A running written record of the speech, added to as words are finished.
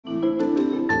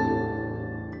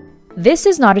This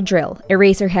is not a drill.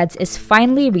 Eraserheads is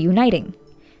finally reuniting.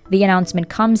 The announcement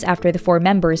comes after the four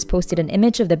members posted an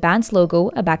image of the band's logo,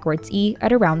 a backwards E,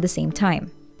 at around the same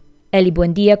time. Ely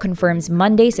Buendia confirms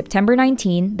Monday, September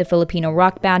 19, the Filipino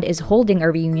rock band is holding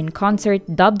a reunion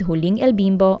concert dubbed Huling El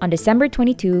Bimbo on December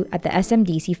 22 at the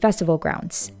SMDC Festival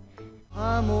grounds.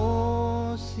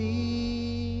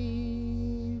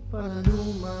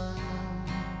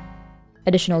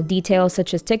 Additional details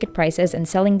such as ticket prices and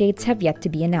selling dates have yet to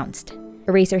be announced.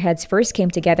 Eraserheads first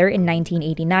came together in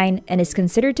 1989 and is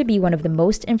considered to be one of the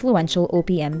most influential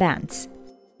OPM bands.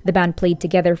 The band played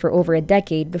together for over a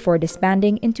decade before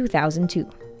disbanding in 2002.